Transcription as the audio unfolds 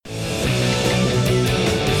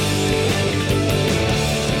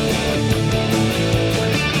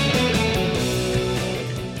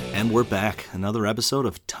another episode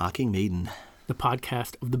of Talking Maiden. The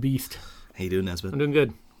podcast of the beast. How you doing, Nesbitt? I'm doing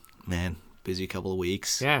good. Man, busy couple of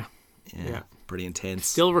weeks. Yeah. Pretty intense.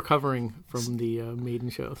 Still recovering from the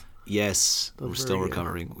Maiden shows. Yes, we're still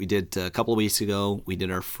recovering. We did, a couple of weeks ago, we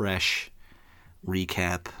did our fresh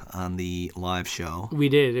recap on the live show. We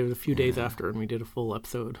did. It was a few days after, and we did a full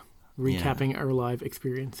episode recapping our live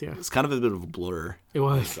experience. Yeah, It's kind of a bit of a blur. it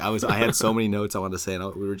was. I had so many notes I wanted to say,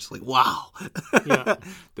 and we were just like, wow. Yeah.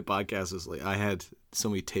 The podcast was like, I had so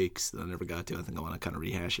many takes that I never got to. I think I want to kind of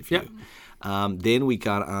rehash a few. Yeah. Then we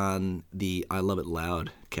got on the I Love It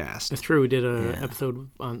Loud cast. It's true. We did an episode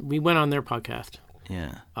on. We went on their podcast.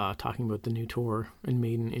 Yeah. Talking about the new tour and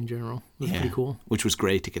Maiden in general. It was pretty cool. Which was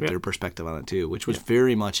great to get their perspective on it too, which was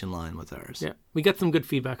very much in line with ours. Yeah. We got some good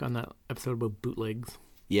feedback on that episode about bootlegs.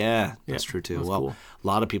 Yeah, that's true too. That's Well, cool. a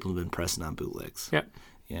lot of people have been pressing on bootlegs. Yeah.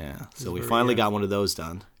 Yeah. So we finally got one of those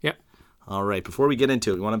done. Yeah. All right. Before we get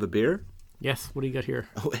into it, you want to have a beer? Yes. What do you got here?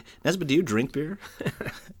 Oh, Nesbitt, do you drink beer?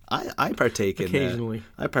 I partake in Occasionally.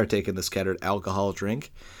 I partake in the scattered alcohol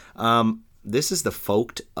drink. This is the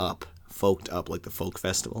Folked Up, like the folk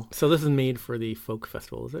festival. So this is made for the folk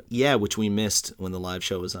festival, is it? Yeah, which we missed when the live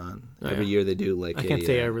show was on. Every year they do like I can't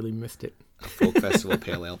say I really missed it. a folk festival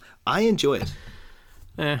pale ale. I enjoy it.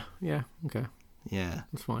 Yeah, okay. Yeah.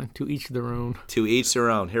 That's fine. To each their own. To each their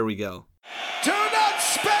own. Here we go. Do not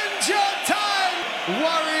spend your time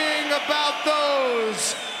worrying about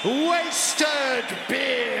those wasted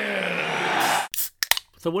beers.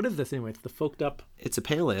 So what is this anyway? It's the Folked Up. It's a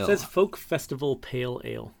pale ale. It says Folk Festival Pale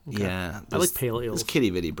Ale. Okay. Yeah. I like pale ales. It's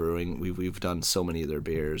Kitty Vitty Brewing. We've done so many of their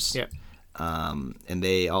beers. Yeah. And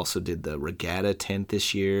they also did the Regatta tent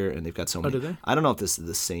this year, and they've got so many. did they? I don't know if this is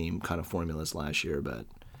the same kind of formula as last year, but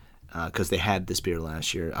because they had this beer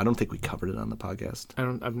last year, I don't think we covered it on the podcast.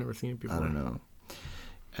 I've never seen it before. I don't know.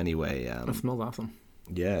 Anyway, It smells awesome.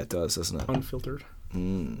 yeah, it does, doesn't it? Unfiltered.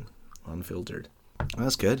 Unfiltered.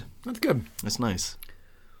 That's good. That's good. That's nice.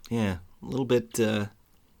 Yeah, a little bit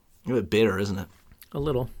bitter, isn't it? A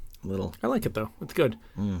little. A little. I like it though. It's good.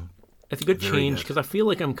 It's a good Very change good. because I feel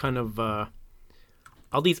like I'm kind of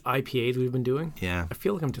all these IPAs we've been doing. Yeah. I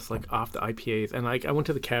feel like I'm just like off the IPAs, and like I went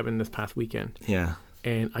to the cabin this past weekend, Yeah.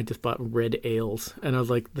 and I just bought red ales, and I was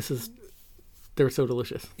like, they're so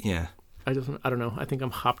delicious. Yeah. I don't know. I think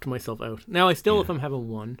I'm hopped myself out. Now, if I'm having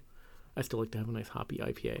one, I still like to have a nice hoppy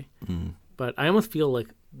IPA. But I almost feel like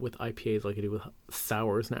with IPAs like I do with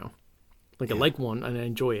sours now. Like I like one and I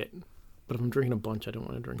enjoy it. But if I'm drinking a bunch, I don't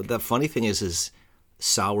want to drink But it. the funny thing is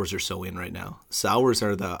sours are so in right now. Sours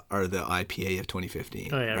are the IPA of 2015,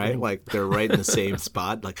 Oh, yeah, right? everything. Like they're right in the same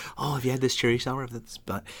spot. Like, oh, have you had this cherry sour? Have you had this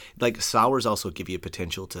spot? Like sours also give you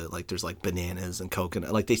potential to like. There's like bananas and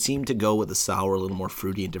coconut. Like they seem to go with the sour a little more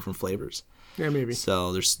fruity and different flavors. Yeah, maybe.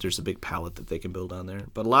 So there's a big palette that they can build on there.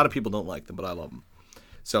 But a lot of people don't like them, but I love them.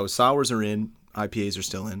 So sours are in. IPAs are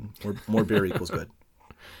still in. More beer equals good.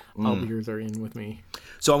 All beers are in with me.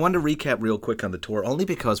 So I wanted to recap real quick on the tour, only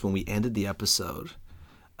because when we ended the episode,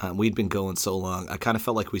 we'd been going so long, I kind of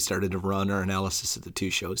felt like we started to run our analysis of the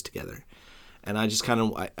two shows together. And I just kind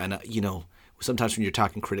of, you know, sometimes when you're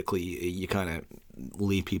talking critically, you kind of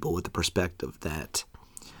leave people with the perspective that,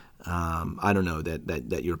 I don't know,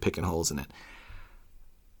 that you're picking holes in it.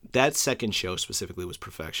 That second show specifically was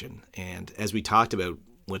perfection. And as we talked about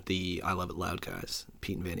with the I Love It Loud guys,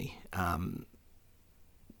 Pete and Vinny,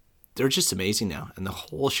 they're just amazing now, and the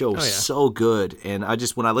whole show was so good. And I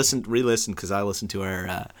just, when I re-listened, because I listened to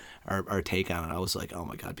our take on it, I was like, oh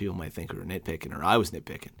my god, people might think we were nitpicking, or I was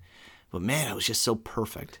nitpicking, but man, it was just so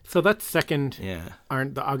perfect. So that's second, Yeah,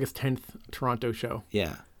 the August 10th Toronto show.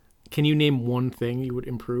 yeah. Can you name one thing you would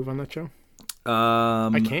improve on that show? I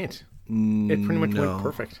I can't. It pretty much no. went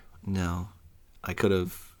perfect. No, I could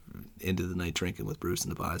have ended the night drinking with Bruce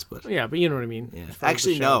and the boys, but Yeah, but you know what I mean. yeah. as far as the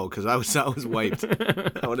Actually, show. no, because I was wiped.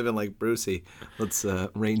 I would have been like, Brucey, let's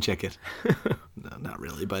rain check it. No, not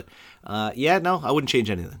really, but yeah, no, I wouldn't change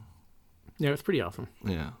anything. Yeah, it's pretty awesome.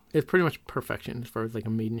 Yeah. It's pretty much perfection as far as like a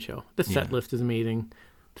Maiden show. The set list is amazing.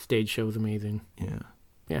 The stage show is amazing. Yeah.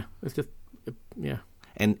 Yeah, it's just, yeah.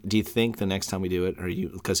 And do you think the next time we do it, are you,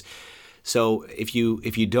 because, so if you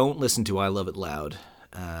don't listen to I Love It Loud,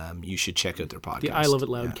 you should check out their podcast. The I Love It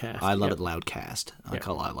Loud cast. I Love Yep. It Loud cast. I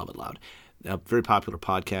call it I Love It Loud. A very popular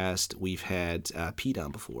podcast. We've had Pete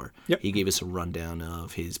on before. Yep. He gave us a rundown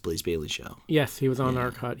of his Blaze Bailey show. Yes, he was on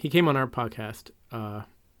he came on our podcast. Yeah.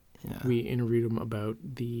 We interviewed him about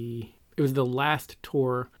it was the last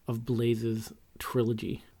tour of Blaze's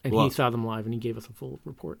trilogy. And Well- he saw them live and he gave us a full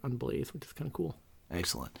report on Blaze, which is kind of cool.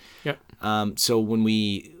 Excellent. Yep. So when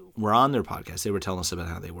we were on their podcast, they were telling us about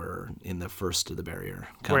how they were in the first of the barrier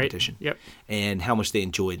competition. Yep. And how much they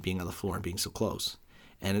enjoyed being on the floor and being so close.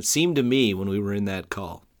 And it seemed to me when we were in that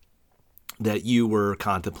call that you were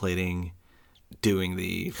contemplating doing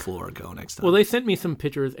the floor go next time. Well, they sent me some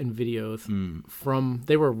pictures and videos from,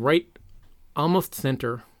 they were right almost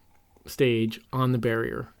center stage on the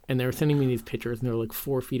barrier. And they were sending me these pictures, and they were like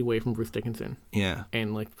 4 feet away from Bruce Dickinson. Yeah.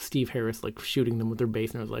 And like Steve Harris, like shooting them with their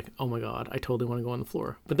bass. And I was like, oh my God, I totally want to go on the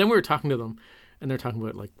floor. But then we were talking to them, and they're talking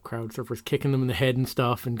about like crowd surfers kicking them in the head and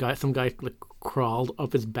stuff. And some guy like crawled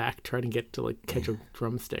up his back trying to get to like catch a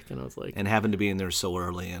drumstick. And I was like, And having to be in there so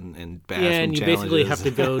early and bathroom yeah, and you basically challenges. have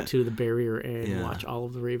to go to the barrier and Yeah. watch all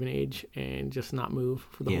of the Raven Age and just not move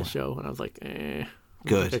for the Yeah. whole show. And I was like, I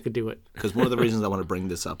Good. don't think I could do it. Because one of the reasons I want to bring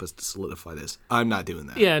this up is to solidify this. I'm not doing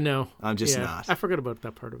that. Yeah, no. I'm just Yeah, not. I forgot about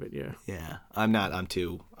that part of it, yeah. Yeah, I'm not.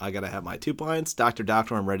 I got to have my 2 pints. Doctor,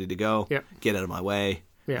 I'm ready to go. Yep. Get out of my way.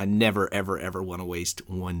 Yeah. I never, ever, ever want to waste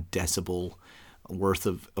 1 decibel worth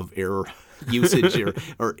of air usage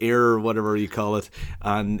or air, whatever you call it,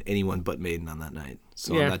 on anyone but Maiden on that night.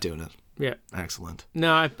 So Yeah. I'm not doing it. Yeah. Excellent.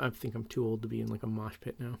 No, I think I'm too old to be in like a mosh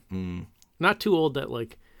pit now. Not too old that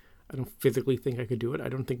like I don't physically think I could do it. I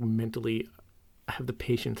don't think mentally I have the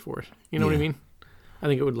patience for it. You know what I Yeah. mean? I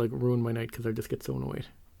think it would like ruin my night because I just get so annoyed.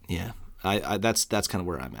 Yeah. I that's kind of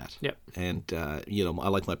where I'm at. Yep. And I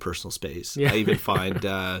like my personal space. Yeah. I even find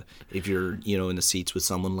if you're in the seats with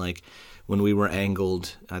someone, like when we were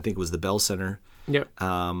angled, I think it was the Bell Center. Yep. There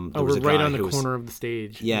Oh, was we're a right guy on the who was- corner of the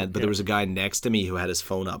stage. Yeah, but there was a guy next to me who had his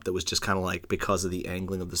phone up that was just kind of like, because of the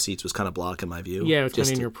angling of the seats, was kind of blocking my view. Yeah, it's kind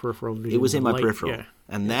Just- of in your peripheral vision. It was in my light, peripheral, Yeah.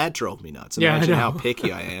 and that drove me nuts. Yeah, I Imagine how know.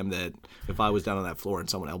 picky I am that if I was down on that floor and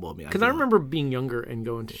someone elbowed me. Because I remember being younger and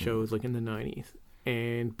going to shows like in the 90s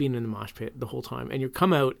and being in the mosh pit the whole time. And you'd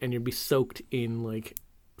come out and you'd be soaked in like,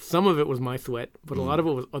 some of it was my sweat, but a lot of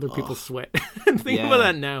it was other people's sweat. And think about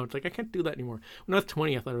Yeah. that now. It's like, I can't do that anymore. When I was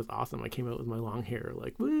 20, I thought it was awesome. I came out with my long hair,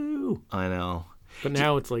 like, woo. I know. But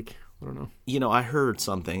now it's like, I don't know. I heard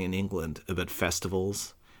something in England about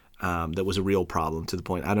festivals that was a real problem, to the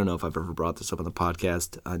point, I don't know if I've ever brought this up on the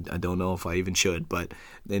podcast. I don't know if I even should, but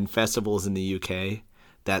in festivals in the UK,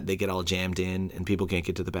 that they get all jammed in and people can't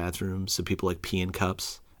get to the bathroom, so people like pee in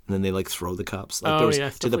cups. And then they like throw the cups. Like Oh, there was yeah,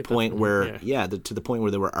 to stuff the like that. point where Yeah. to the point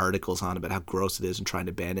where there were articles on about how gross it is and trying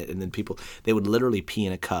to ban it, and then they would literally pee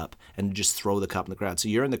in a cup and just throw the cup in the crowd. So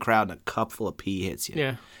you're in the crowd and a cup full of pee hits you.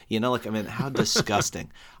 Yeah. Like, I mean, how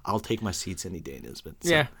disgusting. I'll take my seats any day, Nisbet. So,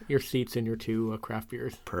 Yeah, your seats and your 2 craft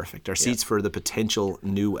beers. perfect. Our seats for the potential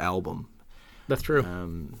new album, That's true.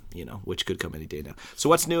 which could come any day now. So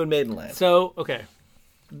what's new in Maidenland? So, okay.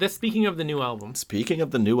 Speaking of the new album, Speaking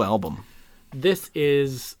of the new album, this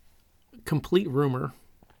is complete rumor.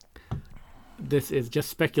 This is just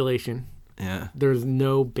speculation. yeah, There's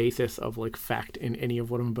no basis of like fact in any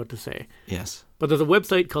of what I'm about to say. yes, But there's a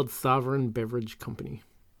website called Sovereign Beverage Company.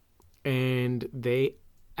 And they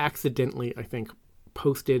accidentally, I think,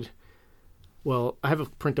 posted, well, I have a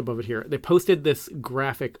print above it here. They posted this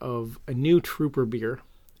graphic of a new Trooper beer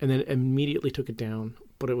and then immediately took it down.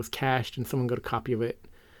 But it was cached and someone got a copy of it.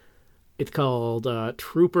 It's called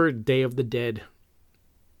Trooper Day of the Dead.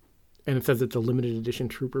 And it says it's a limited edition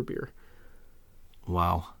Trooper beer.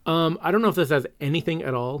 wow, I don't know if this has anything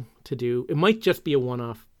at all to do. It might just be a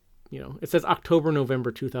one-off. It says October,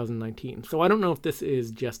 November 2019. So I don't know if this is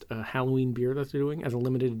just a Halloween beer that they're doing as a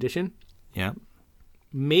limited edition. yeah,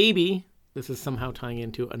 Maybe this is somehow tying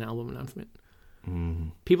into an album announcement.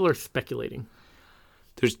 People are speculating.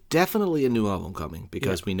 There's definitely a new album coming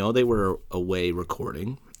because we know they were away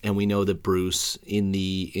recording, and we know that Bruce in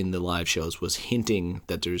the live shows was hinting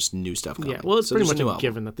that there's new stuff coming. Yeah, well, it's So pretty there's much new a album.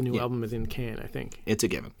 given that the new album is in can, I think. It's a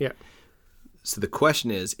given. Yeah. So the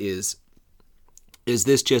question is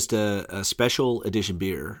this just a special edition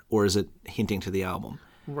beer, or is it hinting to the album?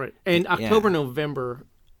 Right. And October, November,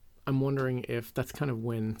 I'm wondering if that's kind of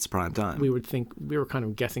when It's prime time. we were kind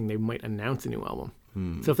of guessing they might announce a new album.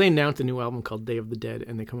 So if they announce a new album called Day of the Dead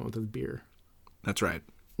and they come out with this beer. That's right.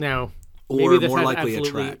 Now, Or maybe this more has likely a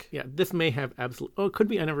absolutely- track. Yeah, this may have absolutely. Oh, it could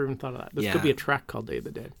be. I never even thought of that. This could Yeah. be a track called Day of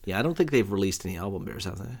the Dead. Yeah, I don't think they've released any album beers,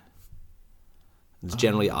 have they? It's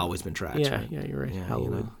generally always been tracks, Yeah, right? yeah, you're right. Yeah,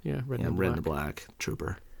 Halloween. Yeah, Red Yeah, and Red Black. and the Black,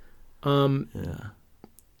 Trooper. Yeah.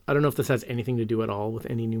 I don't know if this has anything to do at all with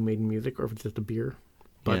any new Maiden music or if it's just a beer,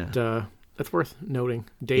 but that's worth noting.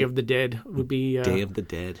 Day of the Dead would be Day of the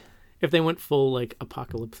Dead. if they went full like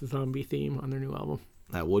apocalypse zombie theme on their new album.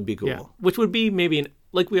 That would be cool. Yeah, which would be maybe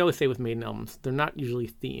like we always say with Maiden albums, they're not usually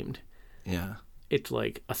themed. Yeah. It's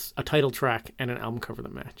like a title track and an album cover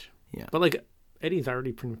that match. Yeah. But like Eddie's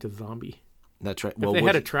already pretty much a zombie. That's right. If they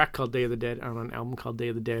had a track called Day of the Dead on an album called Day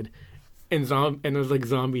of the Dead, and it was like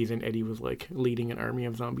zombies, and Eddie was like leading an army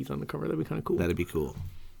of zombies on the cover, that'd be kind of cool. That'd be cool.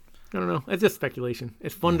 I don't know. It's just speculation.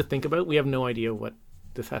 It's fun to think about. We have no idea what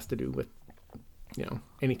this has to do with,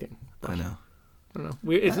 anything. I know. I don't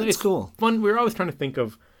know. It's cool. Fun. We're always trying to think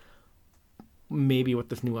of maybe what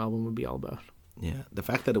this new album would be all about. Yeah, the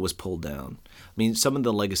fact that it was pulled down. I mean, some of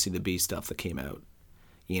the Legacy of the Beast stuff that came out,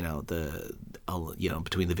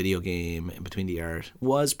 between the video game and between the art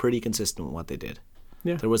was pretty consistent with what they did.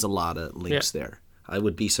 Yeah. There was a lot of links there. I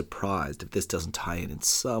would be surprised if this doesn't tie in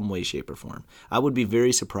some way, shape, or form. I would be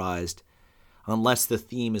very surprised unless the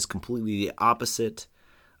theme is completely the opposite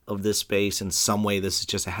of this space. In some way, this is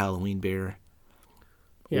just a Halloween beer.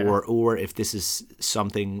 Yeah. Or if this is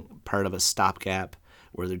something part of a stopgap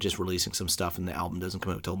where they're just releasing some stuff and the album doesn't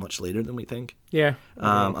come out till much later than we think. Yeah.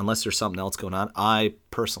 Unless there's something else going on. I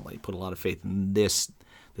personally put a lot of faith in this,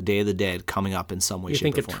 the Day of the Dead, coming up in some way, shape, or form.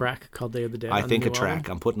 You think a track called Day of the Dead? I think a track.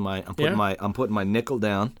 I'm putting my nickel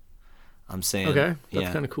down. I'm saying, okay,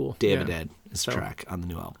 that's kind of cool. Day of the Dead is a track on the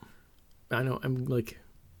new album. I know. I'm like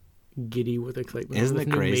giddy with excitement. Isn't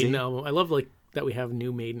it crazy? Maiden album. I love that we have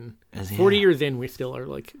new Maiden. 40 years in, we still are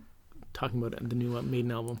like talking about the new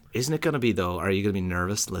Maiden album. Isn't it going to be though? Are you going to be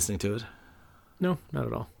nervous listening to it? No, not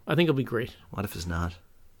at all. I think it'll be great. What if it's not?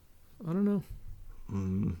 I don't know.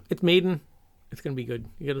 It's Maiden. It's going to be good.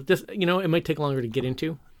 You got to just, it might take longer to get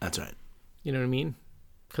into. That's right. You know what I mean?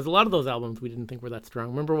 Because a lot of those albums we didn't think were that strong.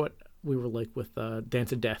 Remember what we were like with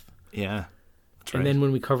Dance of Death? Yeah. That's right. And then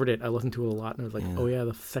when we covered it, I listened to it a lot, and I was like, oh yeah,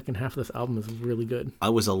 the second half of this album is really good. I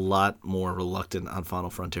was a lot more reluctant on Final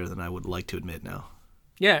Frontier than I would like to admit now.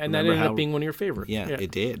 Yeah, and that ended up being one of your favorites. Yeah,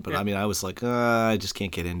 it did. But I mean, I was like, I just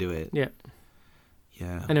can't get into it. Yeah.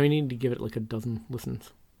 Yeah. And we need to give it like a dozen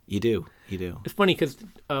listens. You do. It's funny because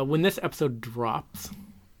when this episode drops,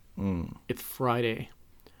 it's Friday.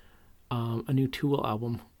 A new Tool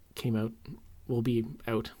album will be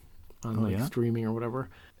out on streaming or whatever.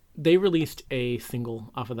 They released a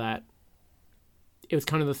single off of that. It was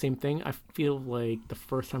kind of the same thing. I feel like the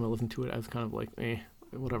first time I listened to it, I was kind of like,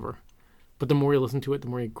 whatever. But the more you listen to it, the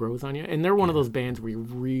more it grows on you. And they're one of those bands where you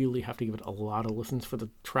really have to give it a lot of listens for the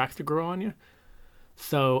tracks to grow on you.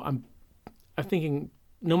 So I'm thinking,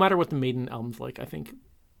 no matter what the Maiden album's like, I think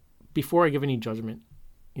before I give any judgment,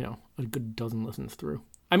 a good dozen listens through.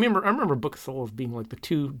 I remember Book of Souls being like the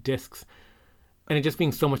 2 discs, and it just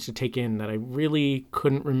being so much to take in that I really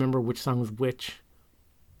couldn't remember which song was which.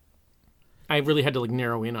 I really had to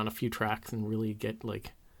narrow in on a few tracks and really get my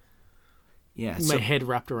head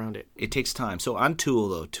wrapped around it. It takes time. So on Tool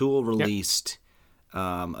though, Tool released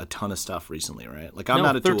a ton of stuff recently, right? I'm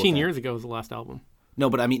not a Tool 13 years ago was the last album. No,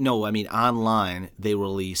 but I mean online they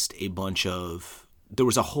released a bunch of. There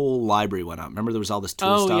was a whole library went out. Remember there was all this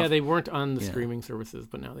Tool stuff? Oh yeah, they weren't on the streaming services,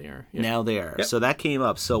 but now they are. Yeah. Now they are. Yep. So that came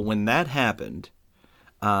up. So when that happened,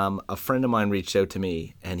 a friend of mine reached out to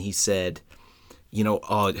me and he said,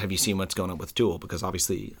 have you seen what's going on with Tool? Because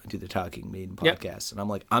obviously I do the Talking Maiden podcast. Yep. And I'm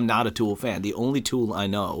like, I'm not a Tool fan. The only Tool I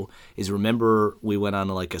know is, remember we went on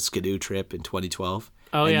a Skidoo trip in 2012?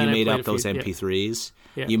 Oh, and yeah, you made up those MP3s.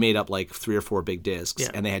 Yeah. You made up 3 or 4 big discs,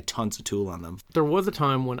 and they had tons of Tool on them. There was a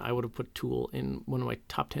time when I would have put Tool in one of my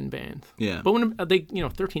top 10 bands. Yeah. But when they,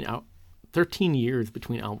 13 years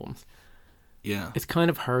between albums. Yeah. It's kind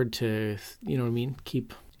of hard to,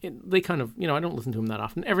 keep. They kind of, I don't listen to them that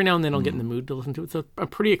often. Every now and then I'll get in the mood to listen to it. So I'm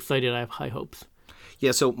pretty excited. I have high hopes.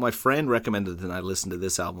 Yeah, so my friend recommended that I listen to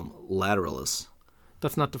this album, Lateralis.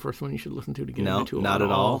 That's not the first one you should listen to get into Tool. Not at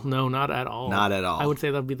all? No, not at all. Not at all. I would say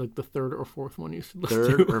that would be the third or fourth one you should listen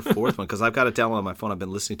to. Third or fourth one, because I've got it downloaded on my phone. I've been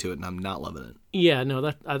listening to it, and I'm not loving it. Yeah, no,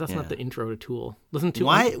 that's not the intro to Tool. Listen to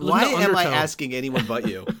Why listen to am I asking anyone but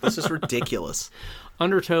you? This is ridiculous.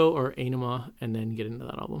 Undertow or Anima, and then get into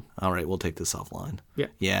that album. All right, we'll take this offline. Yeah.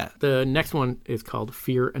 Yeah. The next one is called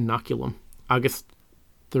Fear Inoculum, August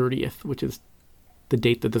 30th, which is the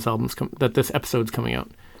date that this episode's coming out.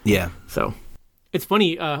 Yeah. So it's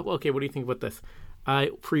funny. Okay, what do you think about this? I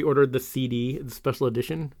pre-ordered the CD, the special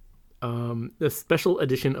edition. The special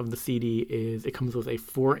edition of the CD it comes with a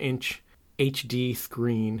 4-inch HD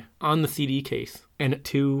screen on the CD case and a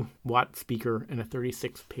 2-watt speaker and a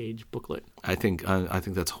 36-page booklet. I think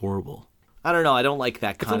that's horrible. I don't know. I don't like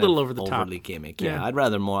that kind it's a little of over the overly top gimmick. Yeah,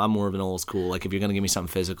 I'm more of an old school. If you're gonna give me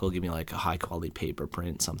something physical, give me a high quality paper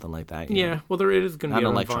print, something like that. Yeah, well, there is gonna be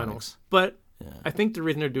on electronics, vinyl. But I think the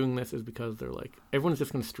reason they're doing this is because they're everyone's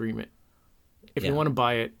just gonna stream it. If you want to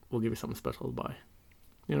buy it, we'll give you something special to buy.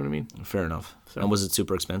 You know what I mean? Fair enough. So, and was it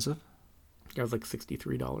super expensive? It was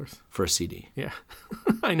 $63 for a CD. Yeah,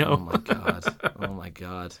 I know. Oh my god! Oh my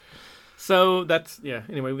god! So that's,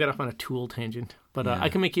 anyway, we got off on a Tool tangent. But I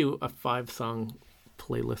can make you a 5-song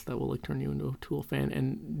playlist that will like turn you into a Tool fan.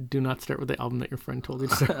 And do not start with the album that your friend told you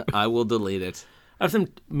to start with. I will delete it. I have some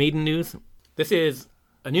Maiden news. This is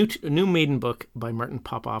a new Maiden book by Martin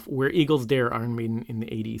Popoff, Where Eagles Dare Iron Maiden in the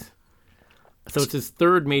 80s. So it's his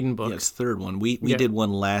third Maiden book. Yeah, it's third one. We did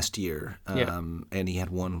one last year, and he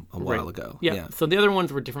had one a while ago. Yeah. So the other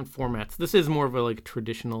ones were different formats. This is more of a like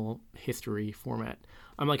traditional history format.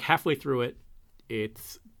 I'm like halfway through it.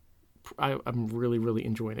 I'm really, really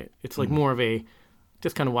enjoying it. It's like more of a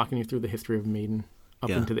just kind of walking you through the history of Maiden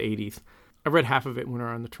up into the 80s. I read half of it when we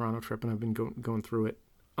were on the Toronto trip, and I've been going through it.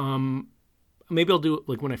 Maybe I'll do,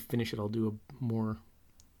 like, when I finish it, I'll do a more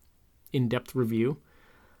in-depth review.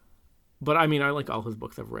 But, I mean, I like all his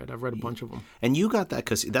books I've read. I've read a bunch of them. And you got that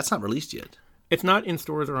because that's not released yet. It's not in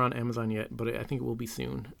stores or on Amazon yet, but I think it will be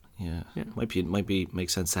soon. Yeah. Might be make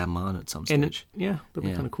sense to have him on at some stage. And, that'd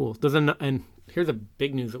be kind of cool. And here's a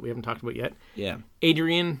big news that we haven't talked about yet. Yeah.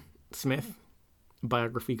 Adrian Smith,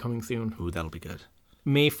 biography coming soon. Ooh, that'll be good.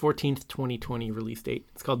 May 14th, 2020 release date.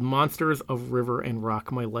 It's called Monsters of River and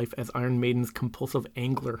Rock, My Life as Iron Maiden's Compulsive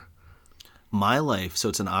Angler. My Life. So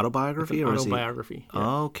it's an autobiography? It's an autobiography.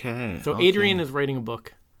 Yeah. Okay. So Adrian is writing a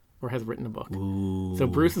book, or has written a book. Ooh. So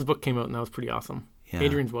Bruce's book came out, and that was pretty awesome. Yeah.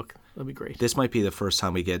 Adrian's book, that'd be great. This might be the first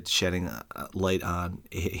time we get shedding light on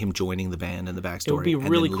him joining the band and the backstory. It would be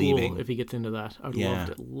really cool leaving. if he gets into that. I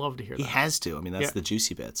would love to hear that. He has to. I mean, that's the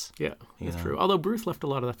juicy bits. Yeah, that's true. Although Bruce left a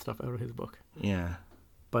lot of that stuff out of his book. Yeah.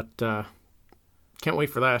 But can't wait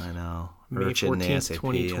for that. I know. May Urchin, 14th, ASAP,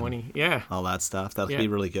 2020. Yeah. All that stuff. That'll be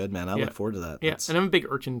really good, man. I look forward to that. Yeah, and I'm a big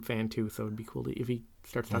Urchin fan, too, so it'd be cool if he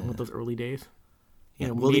starts talking about those early days.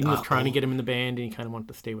 Yeah. Maiden was trying to get him in the band, and he kind of wanted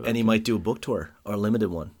to stay with us. And he might do a book tour or a limited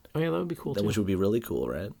one. Oh, yeah, that would be cool, too. Which would be really cool,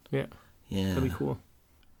 right? Yeah. Yeah. That'd be cool.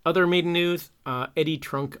 Other Maiden news, Eddie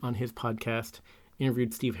Trunk on his podcast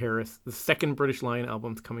interviewed Steve Harris. The second British Lion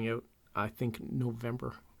album's coming out, I think,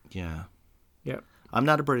 November. Yeah. Yeah. I'm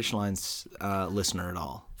not a British Lions listener at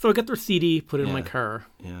all. So I got their CD, put it in my car.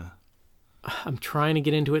 Yeah. I'm trying to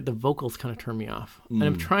get into it. The vocals kind of turn me off. And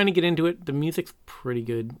I'm trying to get into it. The music's pretty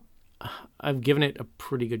good. I've given it a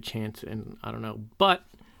pretty good chance, and I don't know. But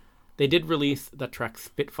they did release that track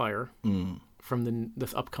Spitfire from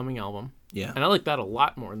this upcoming album. Yeah. And I like that a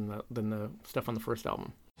lot more than the stuff on the first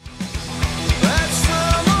album.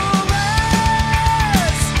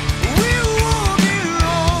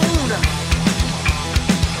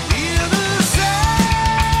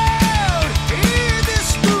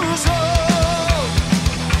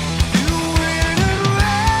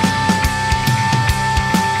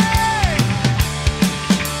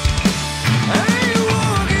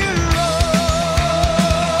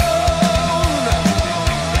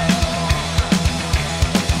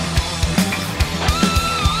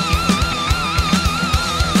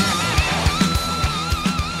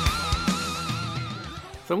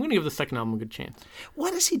 So I'm going to give the second album a good chance.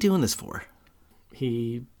 What is he doing this for?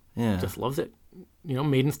 He just loves it. You know,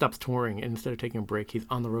 Maiden stops touring, and instead of taking a break, he's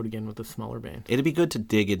on the road again with a smaller band. It'd be good to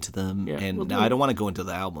dig into them, and I don't want to go into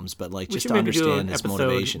the albums, but like just to understand his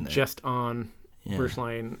motivation there. Just on British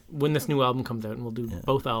Lion when this new album comes out, and we'll do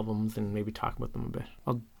both albums and maybe talk about them a bit.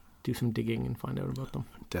 I'll do some digging and find out about them.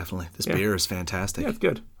 Definitely. This beer is fantastic. Yeah, it's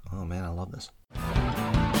good. Oh man, I love this.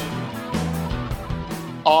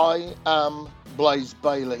 I am Blaze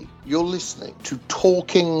Bailey. You're listening to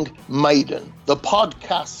Talking Maiden, the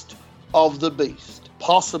podcast of the Beast,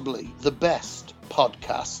 possibly the best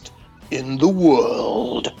podcast in the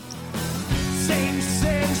world. Saints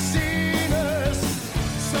and sinners,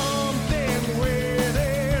 something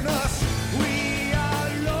within us. We are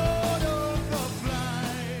Lord of the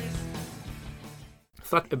Flies.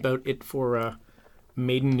 So that's about it for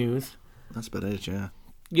Maiden news. That's about it, yeah.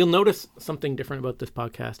 You'll notice something different about this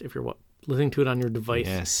podcast if you're listening to it on your device.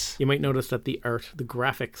 Yes. You might notice that the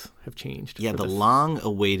graphics have changed. Yeah, the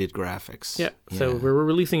long-awaited graphics. Yeah, so we're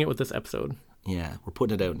releasing it with this episode. Yeah, we're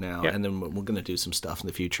putting it out now, and then we're going to do some stuff in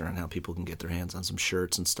the future on how people can get their hands on some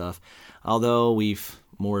shirts and stuff. Although we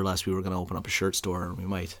were going to open up a shirt store. We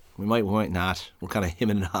might not. We're kind of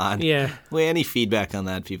hemming it on. Yeah. Well, any feedback on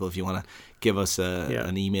that, people? If you want to give us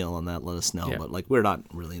an email on that, let us know. Yeah. But like, we're not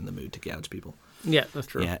really in the mood to gouge people. Yeah, that's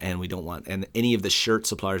true. Yeah, and we don't want, and any of the shirt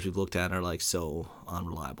suppliers we've looked at are like so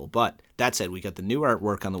unreliable. But that said, we got the new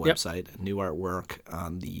artwork on the website, new artwork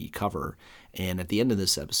on the cover, and at the end of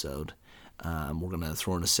this episode, we're going to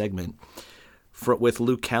throw in a segment with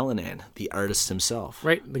Luke Callanan, the artist himself.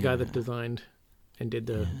 Right, the guy that designed and did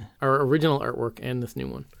our original artwork and this new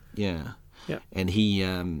one. Yeah. Yeah. And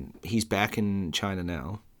he's back in China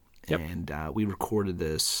now. Yep. And we recorded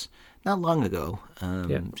this not long ago,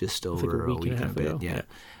 just like over a week and a half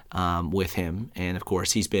ago. with him. And of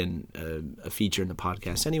course, he's been a feature in the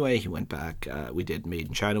podcast anyway. He went back. We did Made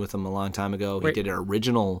in China with him a long time ago. He Right. did our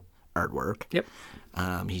original artwork. Yep.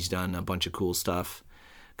 He's done a bunch of cool stuff,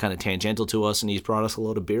 kind of tangential to us, and he's brought us a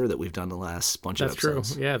load of beer that we've done the last bunch That's of true.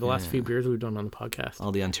 episodes. Yeah, the last few beers we've done on the podcast,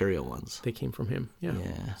 All the Ontario ones. they came from him. Yeah.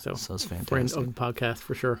 Yeah, So it's fantastic. friend of the podcast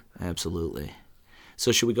for sure. Absolutely.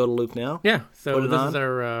 So should we go to Luke now? Yeah. So Put it this on. is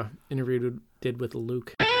our interview we did with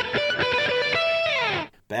Luke.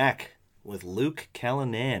 Back with Luke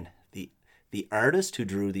Callanan, the artist who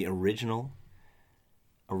drew the original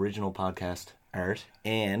podcast art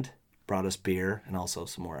and brought us beer and also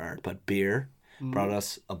some more art. But beer brought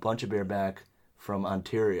us a bunch of beer back from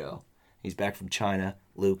Ontario. He's back from China.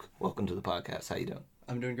 Luke, welcome to the podcast. How you doing?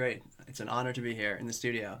 I'm doing great. It's an honor to be here in the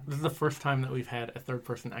studio. This is the first time that we've had a third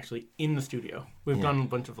person actually in the studio. We've done a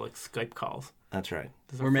bunch of like Skype calls. That's right.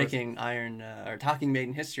 This is our We're first- making Iron or Talking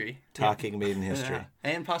Maiden history. Talking Maiden history. Yeah.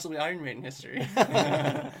 And possibly Iron Maiden history.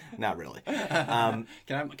 Not really. Can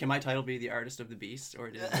my title be the Artist of the Beast, or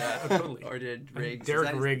did Totally. or did Riggs? Derek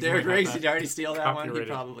is that- Riggs Derek might have Riggs, that did you already steal that one? He copyrighted.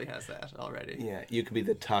 probably has that already. Yeah, you could be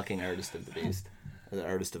the talking artist of the beast. Or the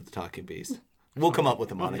artist of the talking beast. We'll come up with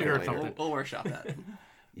a moniker figure it later. out. We'll workshop that.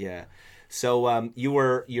 Yeah. So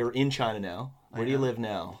you're in China now. Where do you live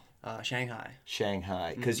now? Shanghai.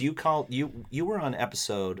 Shanghai. Mm-hmm. Because you were on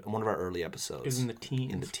one of our early episodes. Is in the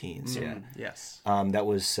teens. In the teens, yeah. Yes. That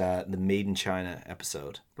was the Made in China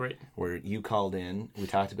episode Right. where you called in. We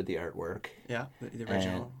talked about the artwork. Yeah. The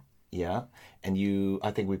original. Yeah, and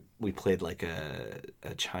I think we played like a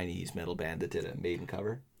Chinese metal band that did a Maiden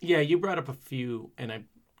cover. Yeah, you brought up a few, and I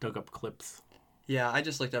dug up clips. Yeah, I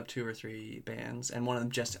just looked up 2 or 3 bands, and one of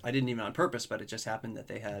them I didn't even on purpose, but it just happened that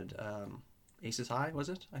they had Aces High, was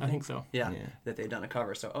it? I think so. Yeah, that they'd done a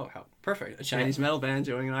cover. So, how perfect. A Chinese metal band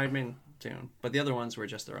doing an Iron Maiden tune. But the other ones were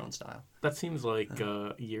just their own style. That seems like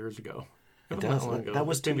years ago. It That wasn't was- that long ago. that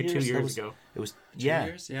was It maybe 2 2 years. years ago. It was 2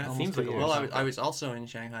 years? Yeah. almost Seems 2 like a years. long Well, I was also in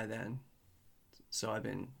Shanghai then. So I've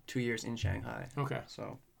been 2 years in Shanghai. Okay.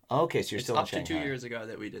 So Okay, so you're it's still up in to Shanghai. 2 years ago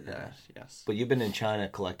that we did that. Yes. But you've been in China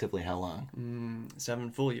collectively how long?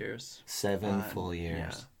 7 full years. 7 full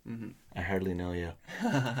years. Yeah. Mm-hmm. I hardly know you.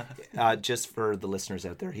 Just for the listeners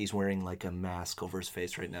out there, he's wearing like a mask over his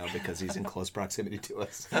face right now because he's in close proximity to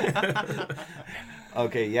us.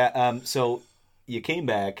 Okay, yeah. So you came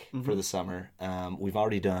back for the summer. We've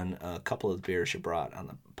already done a couple of the beers you brought on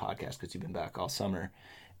the podcast because you've been back all summer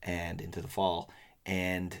and into the fall.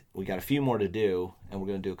 And we got a few more to do, and we're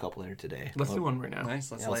going to do a couple later today. Let's do one right now.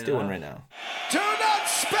 Nice. Yeah, let's light do it one up. right now. Do not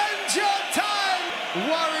spend your time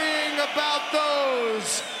worrying about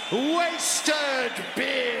those wasted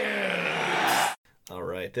beers. All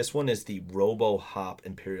right, this one is the Robo Hop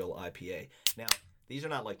Imperial IPA. Now, these are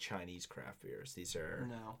not like Chinese craft beers. These are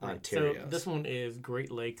No. Ontario. So this one is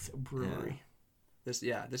Great Lakes Brewery.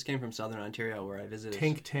 This came from Southern Ontario where I visited.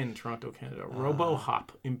 Tank 10, Toronto, Canada. Robo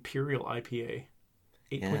Hop Imperial IPA.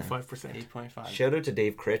 8.5%. 8.5. Shout out to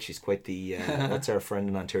Dave Critch. He's quite the that's our friend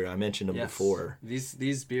in Ontario. I mentioned him Yes. before.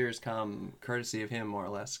 These beers come courtesy of him, more or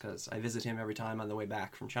less, because I visit him every time on the way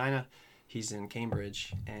back from China. He's in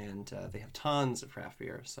Cambridge, and they have tons of craft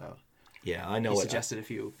beer. So Yeah, I know he it. suggested a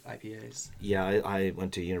few IPAs. Yeah, I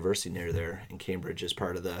went to university near there in Cambridge as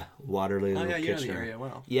part of the Waterloo. Oh yeah, you know the Kitchener. area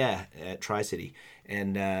well. Yeah, at Tri-City,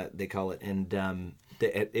 and they call it. And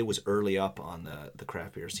it was early up on the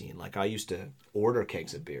craft beer scene. Like I used to order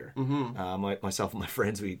kegs of beer. Myself and my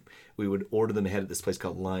friends, we would order them ahead at this place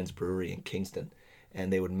called Lyons Brewery in Kingston,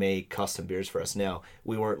 and they would make custom beers for us. Now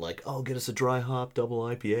we weren't like, oh, get us a dry hop double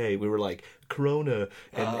IPA. We were like Corona,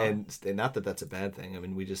 and not that that's a bad thing. I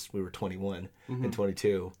mean, we were 21 and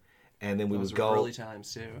 22, and then we Those would were go. early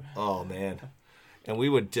times too. Oh man, and we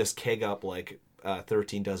would just keg up like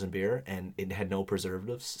 13 dozen beer, and it had no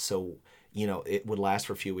preservatives, so it would last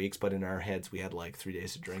for a few weeks. But in our heads, we had like 3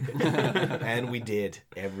 days to drink it, and we did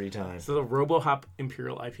every time. So the Robo Hop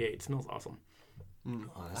Imperial IPA. It smells awesome. Oh,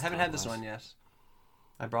 I haven't had this one yet.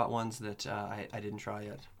 I brought ones that I didn't try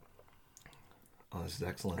yet. Oh, this is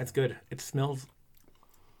excellent. That's good. It smells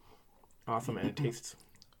awesome, and it tastes.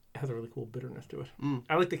 It has a really cool bitterness to it.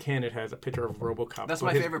 I like the can. It has a picture of RoboCop. That's So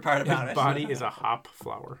my his- favorite part about his it. body is a hop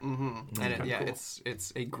flower. And cool.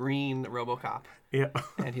 it's a green RoboCop, Yeah,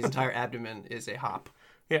 and his entire abdomen is a hop,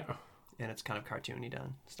 yeah. and it's kind of cartoony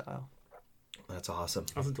done style. That's awesome.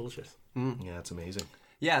 Also delicious. Yeah, it's amazing.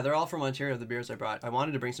 Yeah, they're all from Ontario, the beers I brought. I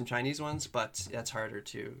wanted to bring some Chinese ones, but that's harder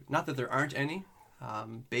to... Not that there aren't any.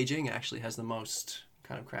 Beijing actually has the most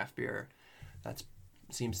kind of craft beer. That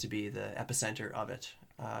seems to be the epicenter of it.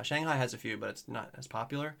 Shanghai has a few, but it's not as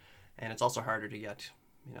popular. and it's also harder to get,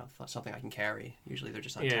 something I can carry. Usually they're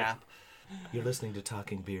just on Yeah. tap. You're listening to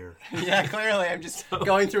Talking Beer. Yeah, clearly I'm just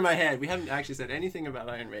going through my head. We haven't actually said anything about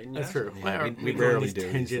Iron Maiden yet. That's true. Yeah, we go on rarely these do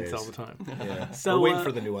these tangents days. all the time. Yeah. So, We're waiting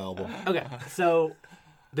for the new album. Okay, so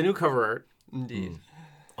the new cover art, Indeed.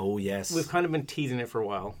 Oh, yes. we've kind of been teasing it for a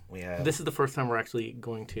while. We have. This is the first time we're actually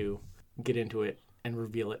going to get into it and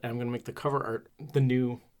reveal it. And I'm going to make the cover art the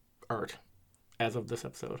new art as of this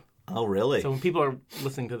episode. Oh, really? So when people are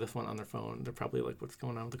listening to this one on their phone, they're probably like, what's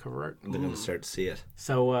going on with the cover art? They're going to start to see it.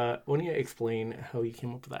 So why don't you explain how you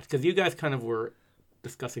came up with that? Because you guys kind of were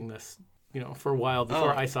discussing this, for a while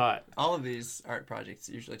before I saw it. All of these art projects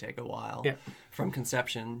usually take a while Yeah. from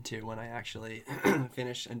conception to when I actually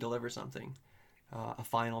finish and deliver something, a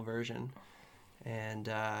final version. And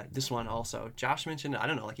this one also, Josh mentioned, I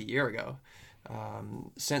don't know, like a year ago,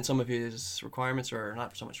 sent some of his requirements, or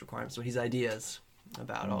not so much requirements, but his ideas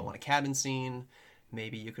about, I want a cabin scene.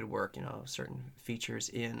 Maybe you could work, certain features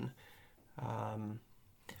in.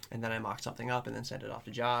 And then I mocked something up and then sent it off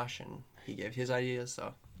to Josh, and he gave his ideas.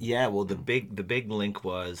 So Yeah, well, the big link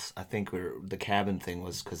was, I think the cabin thing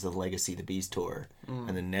was because of the Legacy of the Beast tour,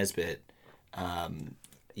 and then Nesbitt,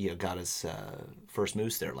 got his first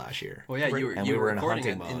moose there last year. well, yeah, And you we were were in recording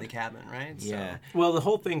hunting it in mode. the cabin, right? Yeah, Well, the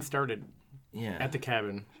whole thing started yeah. at the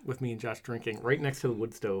cabin with me and Josh drinking right next to the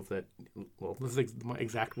wood stove this is my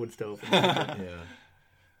exact wood stove. Yeah.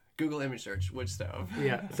 Google image search wood stove.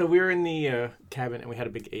 Yeah, so we were in the cabin and we had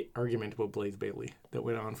a big argument about Blaze Bailey that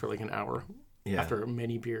went on for like an hour after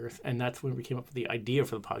many beers, and that's when we came up with the idea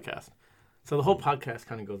for the podcast. So the whole podcast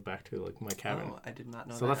kind of goes back to like my cabin. Oh, I did not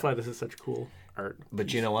know So that. that's why this is such cool art.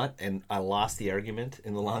 But you know what? And I lost the argument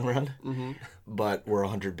in the long run. Mm-hmm. But we're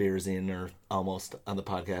 100 beers in, or almost, on the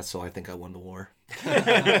podcast, so I think I won the war.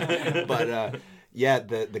 But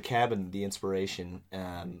the cabin, the inspiration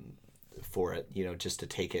for it, just to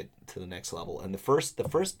take it to the next level. And the first,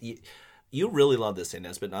 you really love this,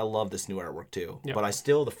 Nesbitt, and I love this new artwork too. Yeah. But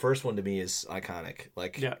the first one to me is iconic.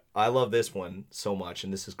 I love this one so much,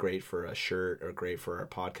 and this is great for a shirt or great for our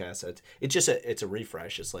podcast. It's a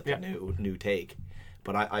refresh. It's like a new take.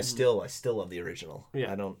 But I still love the original.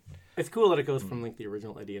 Yeah. I don't. It's cool that it goes from like the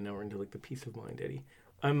original Eddie and now we're into like the Peace of Mind Eddie.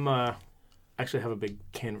 I'm actually have a big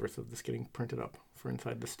canvas of this getting printed up for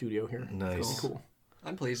inside the studio here. Nice. It's cool.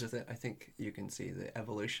 I'm pleased with it. I think you can see the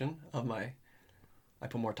evolution of I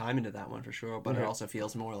put more time into that one for sure, but it also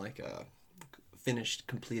feels more like a finished,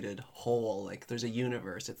 completed whole. Like there's a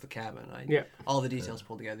universe. It's the cabin. All the details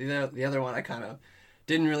pulled together. The other one, I kind of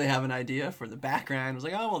didn't really have an idea for the background. I was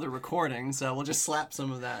like, oh, well, they're recording, so we'll just slap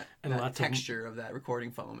some of that texture of that recording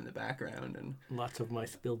foam in the background. And Lots of my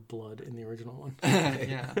spilled blood in the original one.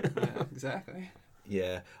 yeah, exactly.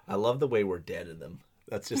 Yeah, I love the way we're dead in them.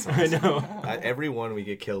 That's just awesome. I know. Every one we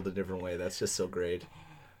get killed a different way. That's just so great.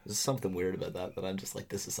 There's something weird about that I'm just like,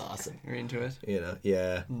 this is awesome. You're into it?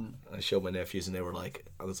 Yeah. I showed my nephews and they were like,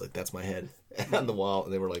 I was like, that's my head on the wall.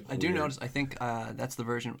 And they were like, I do weird. notice, I think that's the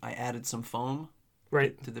version, I added some foam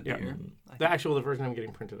Right. to the Yeah. beer. The version I'm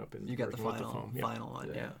getting printed up is You got the version with final, foam. final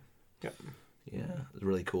one, yeah. Yep. Yeah, it was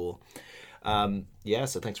really cool. So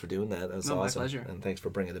thanks for doing that. That was No, my awesome. pleasure. And thanks for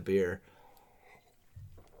bringing the beer,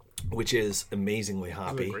 which is amazingly This is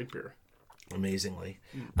hoppy. a great beer. Amazingly.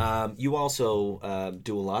 You also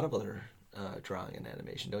do a lot of other drawing and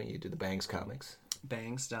animation, don't you? You do the Bangs comics.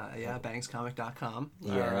 Bangscomic.com.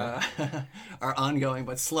 Yeah. Our ongoing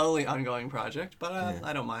but slowly ongoing project, but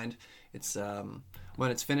I don't mind. It's when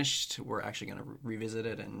it's finished, we're actually going to revisit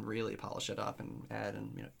it and really polish it up and add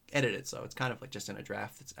and edit it, so it's kind of like just in a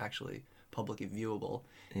draft that's actually publicly viewable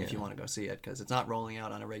if you want to go see it, because it's not rolling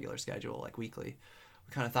out on a regular schedule like weekly.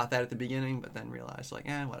 We kind of thought that at the beginning, but then realized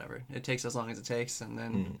whatever, it takes as long as it takes, and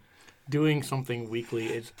then Doing something weekly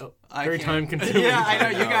is I very can't- time consuming. Yeah, I know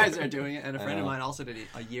you guys are doing it, and a friend of mine also did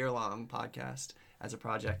a year-long podcast as a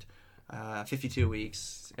project, 52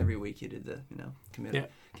 weeks. Every week he did committed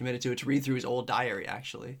to it, to read through his old diary.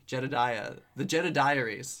 Actually, the Jeddah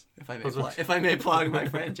Diaries. If I may plug my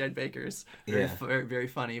friend Jed Baker's very, very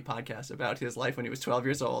funny podcast about his life when he was 12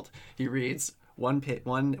 years old. He reads one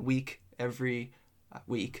week every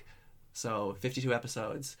week. So 52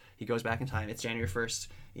 episodes. He goes back in time. It's January 1st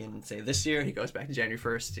in, say, this year. He goes back to January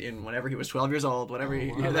 1st in whenever he was 12 years old, whatever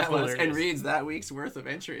year that that's was, hilarious. and reads that week's worth of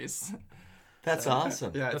entries. That's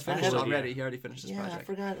awesome. Yeah, it's That's finished awesome. already. He already finished his project. I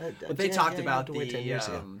forgot. But they talked you about have to wait 10 years,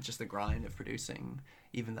 yeah. just the grind of producing,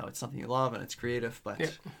 even though it's something you love and it's creative.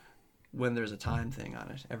 But when there's a time thing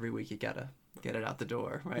on it, every week you gotta get it out the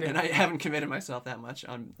door, right? Yeah. And I haven't committed myself that much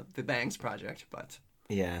on the Bangs project, but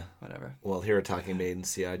Yeah. whatever. Well, here at Talking Maiden,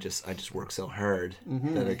 see, I just work so hard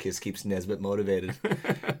that it just keeps Nesbitt motivated.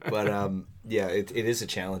 But yeah, it is a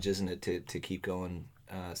challenge, isn't it, to keep going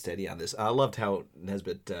steady on this. I loved how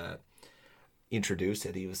Nesbitt introduced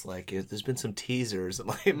it. He was like, "There's been some teasers."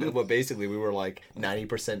 Well, basically, we were like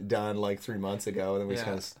 90% done like 3 months ago, and then we just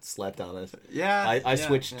kind of slept on it. Yeah, I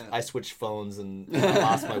switched phones and I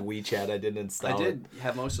lost my WeChat. I didn't install it. I did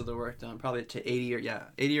have most of the work done, probably to 80 or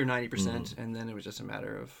 90%, and then it was just a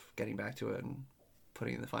matter of getting back to it and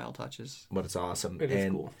putting in the final touches. But it's awesome. It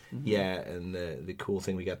is cool. Yeah, and the cool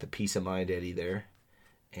thing, we got the Peace of Mind Eddie there,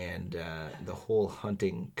 and the whole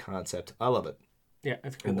hunting concept. I love it. Yeah,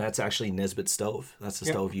 it's cool. And that's actually Nesbitt's stove. That's the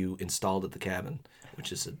stove you installed at the cabin,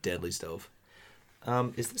 which is a deadly stove.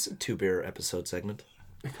 Is this a 2-beer episode segment?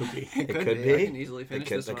 It could be. It could be. I can easily finish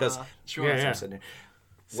this one because off. Sure. Yeah.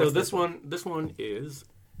 So this one is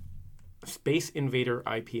Space Invader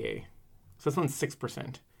IPA. So this one's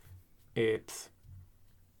 6%. It's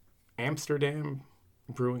Amsterdam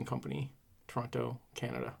Brewing Company, Toronto,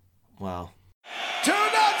 Canada. Wow. Do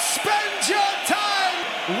not spend your time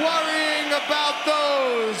worrying about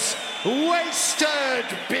those wasted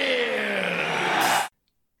beers.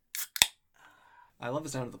 I love the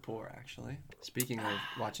sound of the pour, actually. Speaking of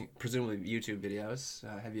watching, presumably YouTube videos,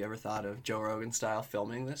 have you ever thought of Joe Rogan style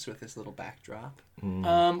filming this with this little backdrop? We've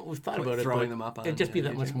thought about it, throwing but them up on it'd just be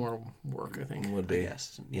that YouTube. much more work, I think. Would be.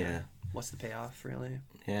 Yes. Yeah. What's the payoff, really?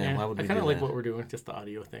 Yeah. Why would we I kind do of like that? what we're doing, just the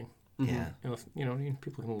audio thing. Yeah.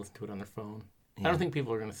 People can listen to it on their phone. I don't think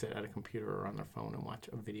people are going to sit at a computer or on their phone and watch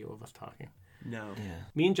a video of us talking. No. Yeah.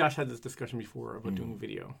 Me and Josh had this discussion before about doing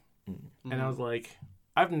video. And I was like,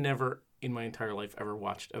 I've never in my entire life ever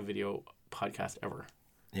watched a video podcast ever.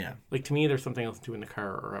 Yeah. Like, to me, there's something else to do in the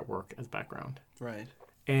car or at work as background. Right.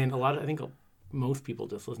 And I think most people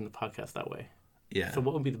just listen to podcasts that way. Yeah. So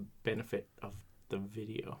what would be the benefit of the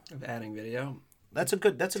video? Of adding video. That's a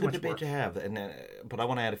good much debate work. to have, and but I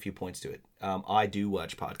want to add a few points to it. I do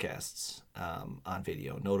watch podcasts on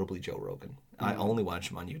video, notably Joe Rogan. I only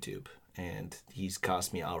watch him on YouTube, and he's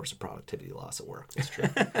cost me hours of productivity loss at work. That's true.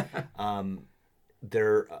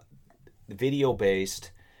 They're video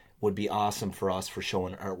based would be awesome for us for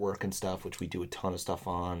showing artwork and stuff, which we do a ton of stuff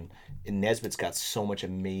on. And Nesbitt's got so much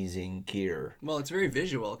amazing gear. Well, it's very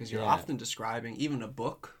visual because you're often describing even a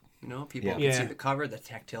book. You know, people can see the cover, the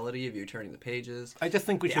tactility of you turning the pages. I just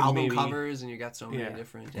think we the should album maybe... covers, and you got so many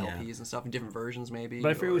different LPs and stuff, and different versions maybe.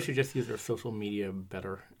 But I figure we should just use our social media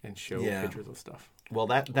better and show pictures of stuff. Well,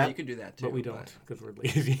 that you could do that too. But we don't, because we're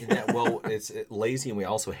lazy. yeah, well, it's lazy, and we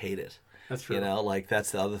also hate it. That's true. You know, like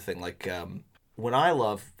that's the other thing. Like when I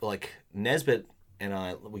love, like Nesbitt and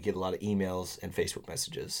I, we get a lot of emails and Facebook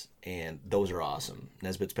messages, and those are awesome.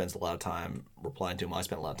 Nesbitt spends a lot of time replying to them. I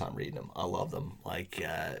spend a lot of time reading them. I love them. Like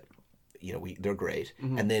they're great.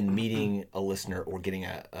 And then meeting a listener or getting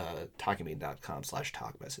a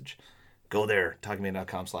talkingmaiden.com/talk message. Go there,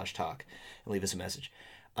 talkingmaiden.com/talk, and leave us a message.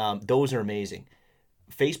 Those are amazing.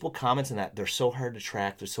 Facebook comments and that, they're so hard to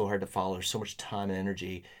track, they're so hard to follow, there's so much time and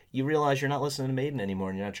energy. You realize you're not listening to Maiden anymore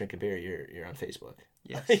and you're not drinking beer, you're on Facebook.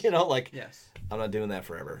 Yes. Yes. I'm not doing that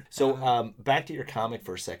forever. So back to your comic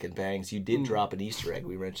for a second, Bangs. You did drop an Easter egg.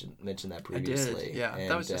 We mentioned that previously. I did, yeah.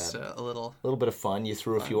 And, that was just a little bit of fun. You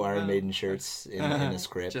threw a few Iron Maiden shirts in a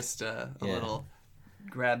script. Just a little,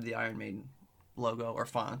 grabbed the Iron Maiden logo or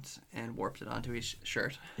font and warped it onto his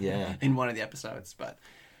shirt. Yeah. In one of the episodes, but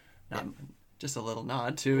just a little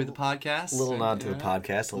nod to the podcast. A little nod to the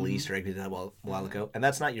podcast, a little Easter egg we did that a while ago. And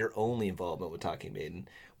that's not your only involvement with Talking Maiden.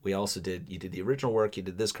 We also you did the original work, you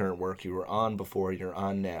did this current work, you were on before, you're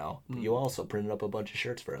on now. But you also printed up a bunch of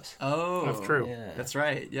shirts for us. Oh, that's true. Yeah. That's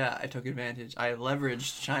right. Yeah, I took advantage. I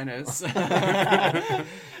leveraged China's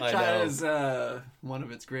one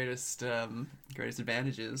of its greatest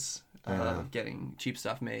advantages of getting cheap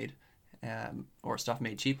stuff made, or stuff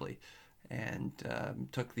made cheaply. And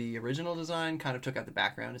took the original design, kind of took out the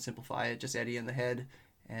background to simplify it, just Eddie in the head,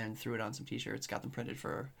 and threw it on some t-shirts, got them printed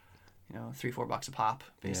for, $3-4 a pop,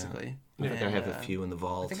 basically. I think I have a few in the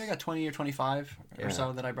vault. I think I got 20 or 25 or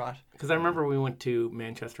so that I brought. Because I remember we went to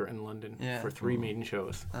Manchester and London for 3 Maiden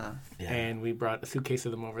shows. Yeah. And we brought a suitcase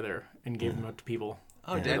of them over there and gave them out to people.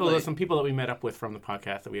 Oh, Well, deadly. there's some people that we met up with from the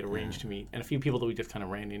podcast that we had arranged to meet, and a few people that we just kind of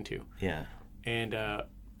ran into. Yeah. And I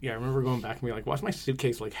remember going back and being like, why's my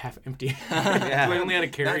suitcase like half empty? Yeah. I only had a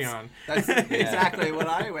carry-on. That's exactly what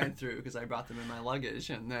I went through, because I brought them in my luggage,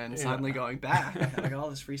 and then suddenly going back, I got all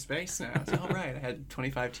this free space now. It's all right. I had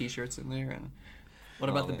 25 t-shirts in there. And what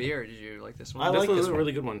about the beer? Did you like this one? I This like was this a one.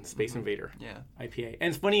 really good one, Space Invader Yeah. IPA. And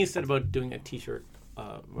it's funny you said about doing a t-shirt,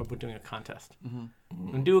 about doing a contest. Mm-hmm.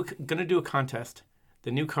 I'm gonna do a contest. The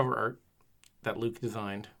new cover art that Luke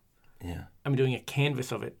designed. Yeah. I'm doing a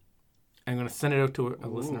canvas of it. I'm going to send it out to a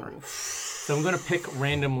listener. So I'm going to pick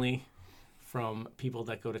randomly from people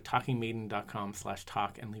that go to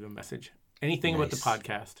talkingmaiden.com/talk and leave a message. Anything about the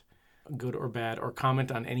podcast, good or bad, or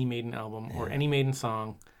comment on any Maiden album or any Maiden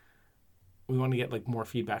song. We want to get like more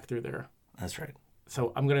feedback through there. That's right.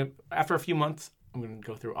 So I'm going to, after a few months, I'm going to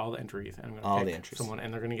go through all the entries and I'm going to pick someone,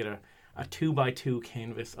 and they're going to get a 2x2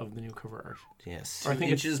 canvas of the new cover art. Yes. Or I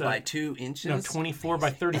think inches it's, by 2 inches? No, 24 by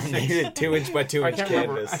 36. 2 inch by 2 inch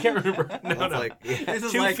canvas. I can't remember. No. Like, This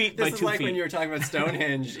is 2 like, feet by this is 2 like feet. when you were talking about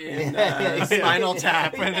Stonehenge in Spinal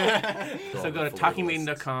Tap. So go to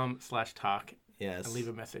talkingmaiden.com/talk Yes. and leave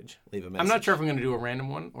a message. Leave a message. I'm not sure if I'm going to do a random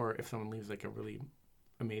one or if someone leaves like a really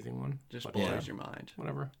amazing one. Just But, blows your mind.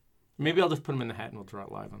 whatever. Maybe I'll just put them in the hat and we'll draw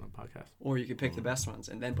it live on the podcast. Or you could pick the best ones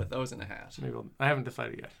and then put those in a hat. Maybe I haven't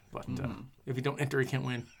decided yet. But if you don't enter, you can't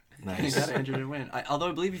win. You Nice. got to enter to win. Although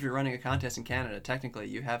I believe if you're running a contest in Canada, technically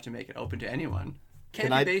you have to make it open to anyone. Can't Can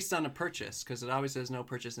be I- based on a purchase because it always says no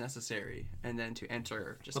purchase necessary, and then to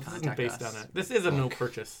enter, just This isn't contact based us. on it. This is a no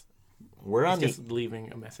purchase. We're on It's the just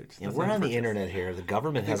leaving a message. yeah, That's we're not on the purchase. internet here. The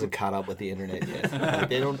government hasn't caught up with the internet yet. Like,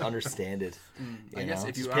 they don't understand it. I guess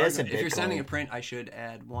if Just you pay are, us in if you're sending a Bitcoin. print, I should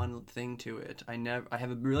add one thing to it. I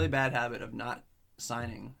have a really bad habit of not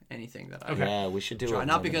signing anything that I Yeah, we should do try. it.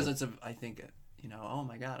 Not because I think, oh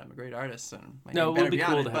my god, I'm a great artist and my No, name it would better be be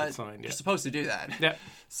cool on to it, have it but signed, yeah. you're supposed to do that. Yeah.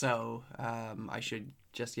 So I should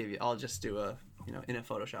just give you. I'll just do a in a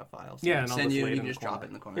Photoshop file. So Yeah, and I'll send just you. lay it You in can the just drop corner. it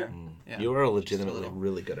in the corner. Yeah. You are a Just legitimately little-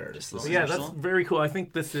 really good artist. This Well, is- Yeah, Universal. that's very cool. I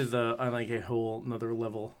think this is on like a whole another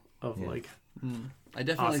level of like I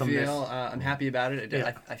definitely Awesomeness. feel I'm happy about it.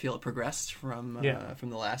 Yeah. I feel it progressed from Yeah. from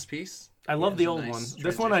the last piece. I love Yeah, the it's a old nice one.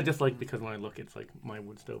 This one I transition. just like because when I look, it's like my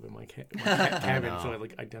wood stove in my cabin, so I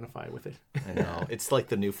like identify with it. I know. It's like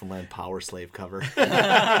the Newfoundland Power Slave cover.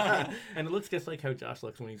 And it looks just like how Josh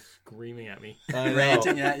looks when he's screaming at me, I know.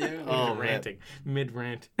 Ranting at you. Oh, man. ranting, mid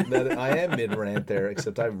rant. That, I am mid-rant there,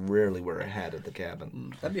 except I rarely wear a hat at the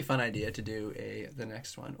cabin. That'd be a fun idea to do the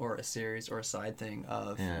next one or a series or a side thing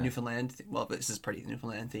of Newfoundland. Well, this is pretty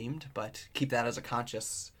Newfoundland themed, but keep that as a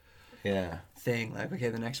conscious Yeah. thing. Like, okay,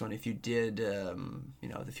 the next one, if you did,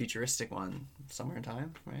 the futuristic one somewhere in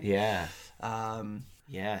time, right? Yeah. Um,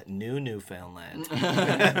 Yeah. Newfoundland.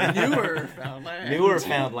 newer Foundland. Newer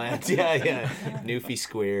Foundland. Yeah. Newfie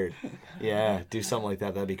squared. Yeah. Do something like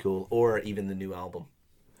that. That'd be cool. Or even the new album.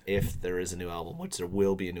 If there is a new album, which there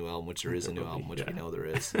will be a new album, which there is a new album, which we know there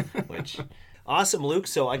is. Which awesome, Luke.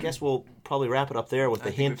 So I guess we'll probably wrap it up there with the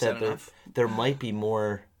think hint we've said that enough. there might be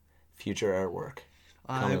more future artwork.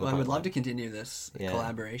 I coming would up. love to continue this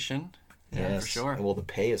collaboration. Yeah, for sure. Well, the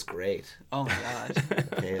pay is great. Oh my god.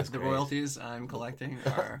 The pay is The great. royalties I'm collecting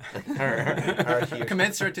are Are huge.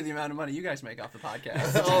 commensurate to the amount of money you guys make off the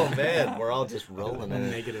podcast. Oh man, we're all just rolling in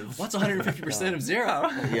it. Negative. What's 150% of zero?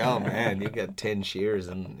 Yeah, man, you got 10 shares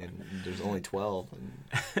and there's only 12.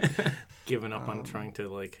 And Giving up on trying to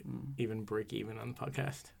like even break even on the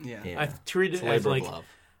podcast. Yeah. Yeah. I treat it's it a as labor like of love.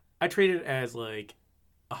 I treat it as like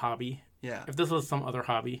a hobby. Yeah. If this was some other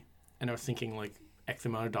hobby and I was thinking like X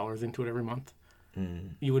amount of dollars into it every month,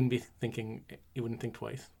 you wouldn't think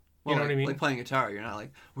twice. You know what I mean? Like playing guitar, you're not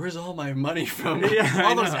like, where's all my money from? Yeah, I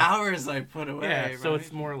all those know. hours I put away. Yeah, so right?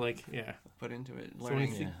 it's more like put into it, So when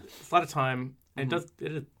learning. you see, it's a lot of time, and it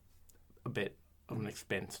is a bit of an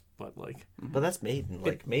expense, but like But that's Maiden.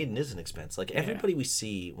 Like, Maiden is an expense. Like, everybody we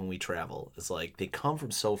see when we travel is like, they come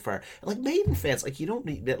from so far. Like, Maiden fans, like, you don't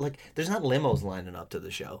need, like, there's not limos lining up to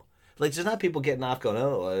the show. Like, there's not people getting off going,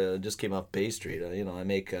 oh, I just came off Bay Street. I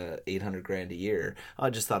make $800,000 a year. I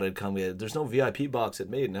just thought I'd come in. There's no VIP box at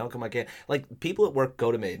Maiden. How come I can't? Like, people at work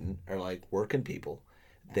go to Maiden are like working people.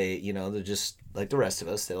 They, they're just like the rest of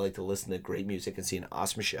us. They like to listen to great music and see an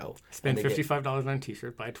awesome show. spend And they get- $55 on a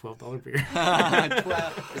t-shirt, buy a $12 beer.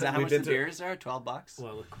 12, is that how We've much been the through- beers are? $12?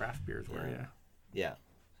 Well, the craft beers were, yeah. Yeah,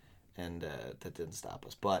 and that didn't stop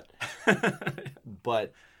us.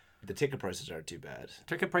 But the ticket prices aren't too bad.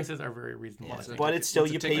 Ticket prices are very reasonable. I think. But it's still,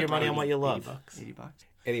 what's a you pay ticket your money on what you love. $80. $80.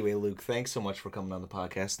 Anyway, Luke, thanks so much for coming on the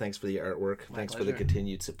podcast. Thanks for the artwork. Thanks for the pleasure.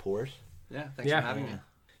 continued support. Yeah, thanks Yeah. for having me.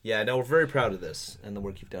 Yeah, no, we're very proud of this, and the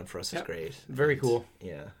work you've done for us is Yep. great. Very cool.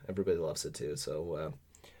 Yeah, everybody loves it too. So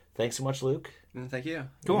thanks so much, Luke. And thank you.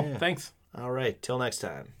 Cool. Yeah. Thanks. All right, till next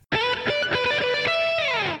time.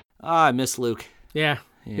 I miss Luke. Yeah.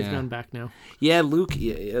 He's Yeah. gone back now. Yeah, Luke,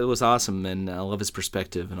 it was awesome, and I love his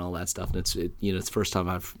perspective and all that stuff. And it's the first time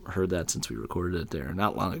I've heard that since we recorded it there,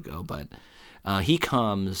 not long ago. But he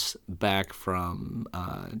comes back from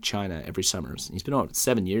China every summer. He's been on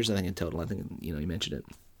 7 years, I think, in total. I think you mentioned it,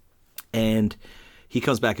 and he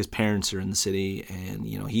comes back. His parents are in the city, and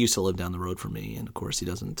he used to live down the road from me, and of course he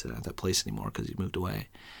doesn't have that place anymore because he moved away.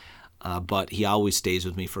 But he always stays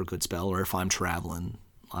with me for a good spell, or if I'm traveling,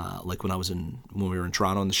 like when we were in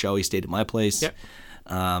Toronto on the show, he stayed at my place. Yep.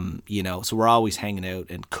 So we're always hanging out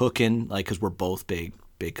and cooking, like, because we're both big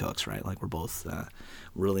cooks, right? Like, we're both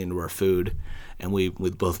really into our food, and we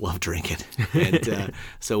both love drinking, and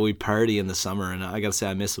so we party in the summer. And I gotta say,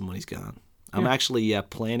 I miss him when he's gone. I'm actually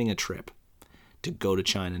planning a trip to go to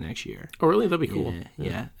China next year. Oh, really? That'd be cool.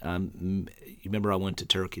 Yeah. You remember I went to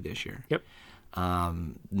Turkey this year? Yep.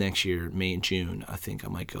 Next year, May and June, I think I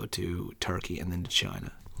might go to Turkey and then to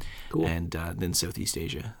China. Cool. And then Southeast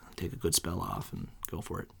Asia. Take a good spell off and go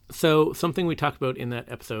for it. So something we talked about in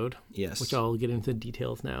that episode, Yes. which I'll get into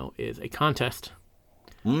details now, is a contest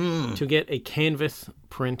to get a canvas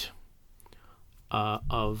print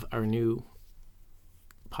of our new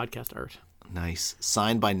podcast art. Nice.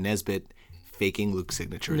 Signed by Nesbitt, faking Luke's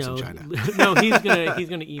signatures in China. No, he's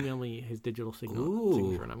gonna email me his digital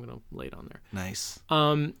signature, and I'm gonna lay it on there. Nice.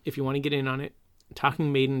 If you want to get in on it,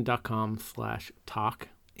 talkingmaiden.com/talk.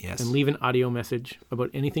 Yes. And leave an audio message about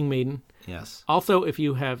anything Maiden. Yes. Also, if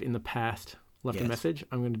you have in the past left a Yes. message,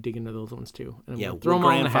 I'm going to dig into those ones too. And I'm Yeah, gonna throw we're them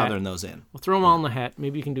all in the hat. grandfathering those in. We'll throw them all in the hat.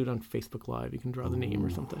 Maybe you can do it on Facebook Live. You can draw the name or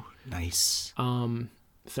something. Nice.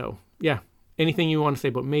 So, yeah. Anything you want to say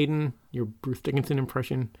about Maiden, your Bruce Dickinson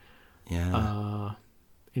impression, Yeah.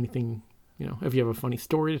 anything, if you have a funny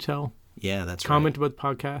story to tell, Yeah, that's comment right.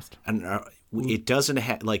 about the podcast. And it doesn't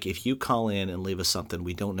have, like, if you call in and leave us something,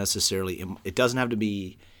 we don't necessarily, it doesn't have to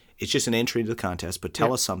be, it's just an entry to the contest, but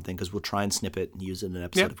tell us something, because we'll try and snip it and use it in an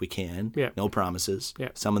episode Yep. if we can. Yep. No promises.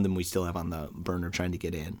 Yep. Some of them we still have on the burner trying to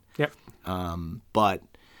get in. Yep. But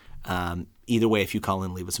either way, if you call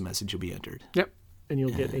in, leave us a message, you'll be entered. Yep. And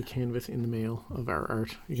you'll get a canvas in the mail of our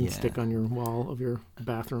art. You can stick on your wall of your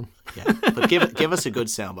bathroom. Yeah, but give us a good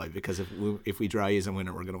soundbite, because if we draw you as a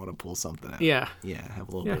winner, we're gonna want to pull something out. Yeah. Yeah, have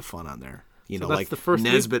a little bit of fun on there. So Like that's the first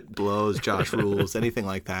Nesbitt blows, Josh rules, anything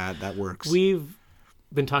like that. That works. We've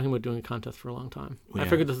been talking about doing a contest for a long time. Yeah. I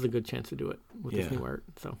figured this is a good chance to do it with this Yeah. new art.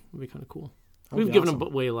 So it'd be kind of cool. That'd We've be given awesome.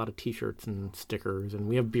 away a lot of T-shirts and stickers, and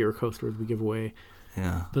we have beer coasters we give away.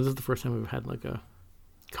 Yeah, But this is the first time we've had like a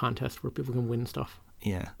contest where people can win stuff.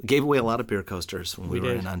 yeah. Gave away a lot of beer coasters when we were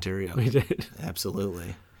did. in Ontario. We did.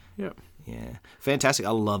 Absolutely. Yeah. Yeah, fantastic.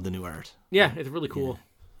 I love the new art. Yeah, it's really cool.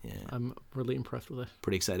 Yeah, I'm really impressed with it.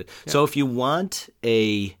 pretty excited. So if you want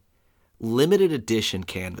a limited edition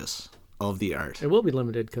canvas of the art, It will be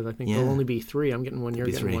limited because I think Yeah. there'll only be 3. I'm getting one. You're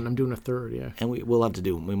be getting 3. one. I'm doing a third. Yeah. and we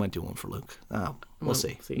might do one for Luke. Oh, we'll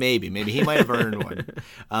see. see. Maybe he might have earned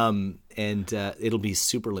one. And it'll be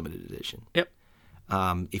super limited edition. Yep.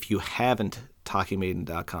 If you haven't,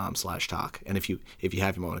 talkingmaiden.com/talk. And if you have, you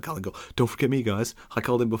might want to call and go, don't forget me, guys. I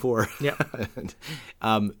called in before. Yeah.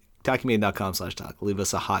 Talkingmaiden.com/talk. Leave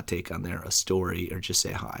us a hot take on there, a story, or just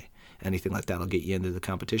say hi. Anything like that will get you into the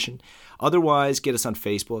competition. Otherwise, get us on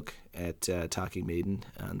Facebook at Talking Maiden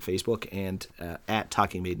on Facebook, and at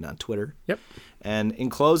Talking Maiden on Twitter. Yep. And in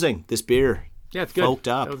closing, this beer, Yeah, it's good. Folked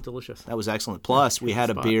up. That was delicious. That was excellent. Plus, we had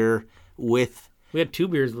a spot. beer with... We had 2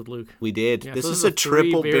 beers with Luke. We did. Yeah, this so is a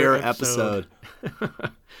triple 3 beer episode.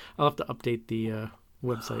 I'll have to update the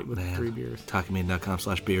website with 3 beers.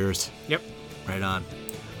 TalkingMaiden.com/beers. Yep. Right on.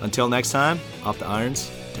 Until next time, off the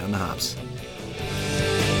irons, down the hops.